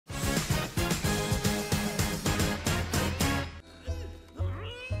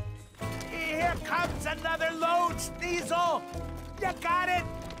Here comes another load, Sneasel! You got it?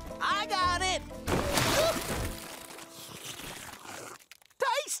 I got it!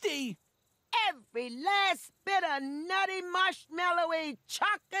 Tasty! Every last bit of nutty, marshmallowy,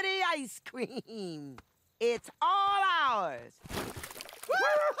 chocolatey ice cream. It's all ours.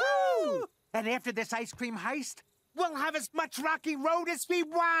 Woohoo! And after this ice cream heist, we'll have as much Rocky Road as we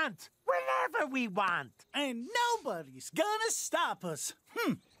want, whenever we want. And nobody's gonna stop us.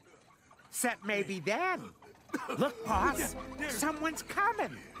 Except maybe then. Look, boss, someone's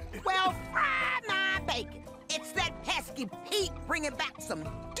coming. Well, fry my bacon. It's that pesky Pete bringing back some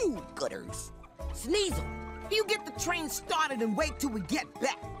do-gooders. Sneasel, you get the train started and wait till we get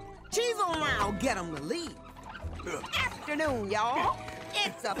back. Cheezel and I'll get them to leave. Afternoon, y'all.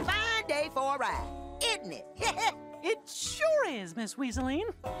 It's a fine day for a ride, isn't it? It sure is, Miss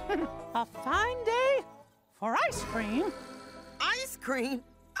Weaseline. A fine day for ice cream. Ice cream?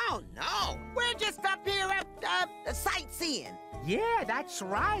 Oh, no. We're just up here sightseeing. Yeah, that's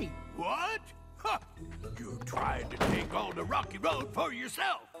right. What? Huh. You're trying to take all the Rocky Road for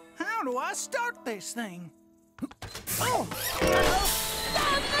yourself. How do I start this thing? Oh,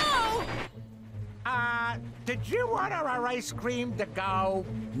 no! Did you order our ice cream to go?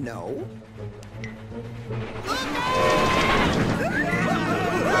 No.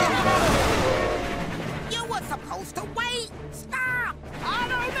 You were supposed to wait. Stop! I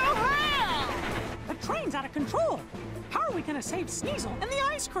don't know how! The train's out of control. How are we gonna save Sneasel and the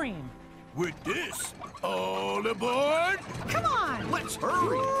ice cream? With this, all aboard! Come on! Let's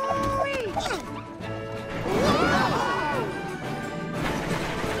hurry!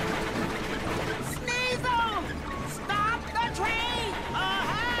 Sneasel! Stop the train!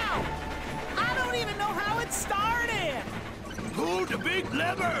 How? I don't even know how it started. Pull the big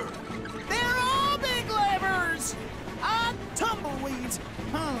lever! They're all big levers. Tumbleweeds.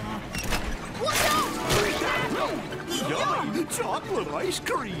 Look out! Yummy chocolate ice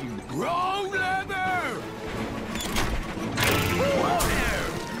cream! Wrong lever!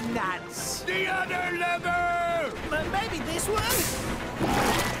 There! Nuts. The other lever! Maybe this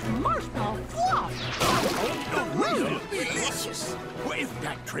one? Marshmallow fluff! Delicious! Well, if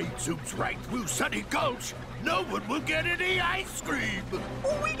that train zooms right through Sunny Gulch, no one will get any ice cream!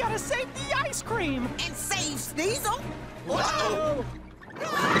 We gotta save the ice cream! And save Sneasel? Whoa!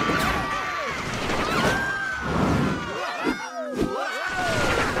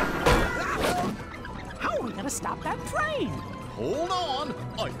 How are we gonna stop that train? Hold on,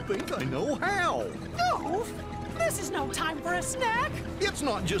 I think I know how. Goof! This is no time for a snack! It's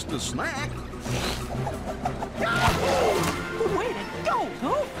not just a snack. Way to go,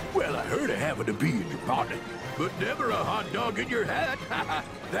 Goof! Well, I heard of having a bee in your pocket, but never a hot dog in your hat.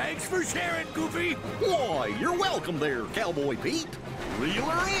 Thanks for sharing, Goofy. Why, you're welcome there, Cowboy Pete. Reel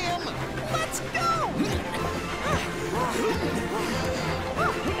her in. Let's go!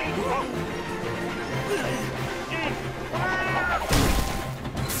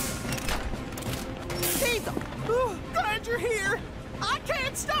 Sneasel! Glad you're here. I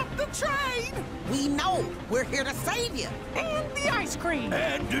can't stop the train. We know. We're here to save you. And the ice cream!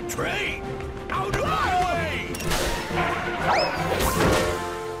 And the train! Out of my way!